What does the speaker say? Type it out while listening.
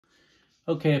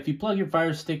Okay, if you plug your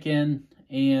Fire Stick in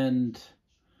and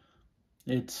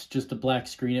it's just a black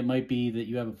screen, it might be that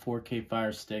you have a 4K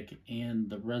Fire Stick and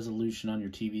the resolution on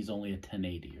your TV is only a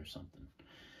 1080 or something.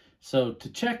 So to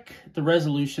check the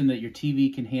resolution that your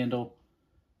TV can handle,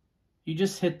 you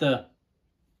just hit the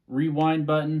rewind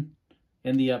button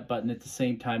and the up button at the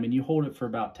same time, and you hold it for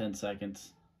about 10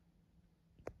 seconds.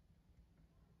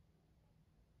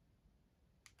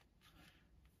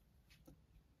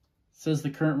 Says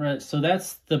the current so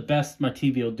that's the best my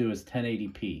TV will do is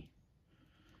 1080p.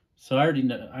 So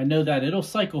I know that it'll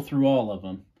cycle through all of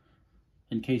them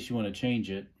in case you want to change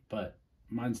it, but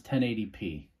mine's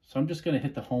 1080p. So I'm just going to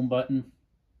hit the home button.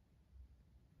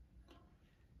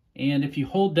 And if you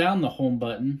hold down the home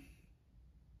button,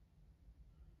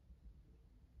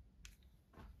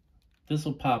 this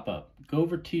will pop up. Go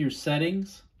over to your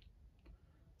settings,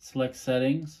 select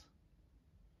settings,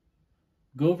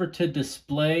 go over to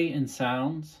display and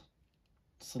sounds,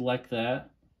 select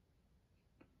that.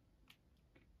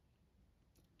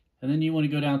 And then you want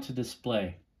to go down to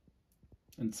display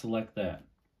and select that.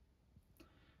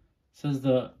 It says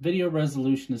the video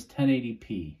resolution is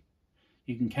 1080p.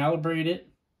 You can calibrate it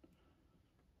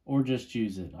or just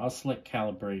use it. I'll select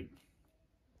calibrate.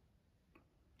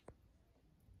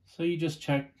 So you just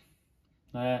check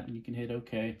that and you can hit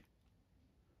OK.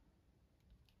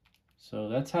 So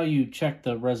that's how you check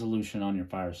the resolution on your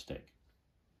Fire Stick.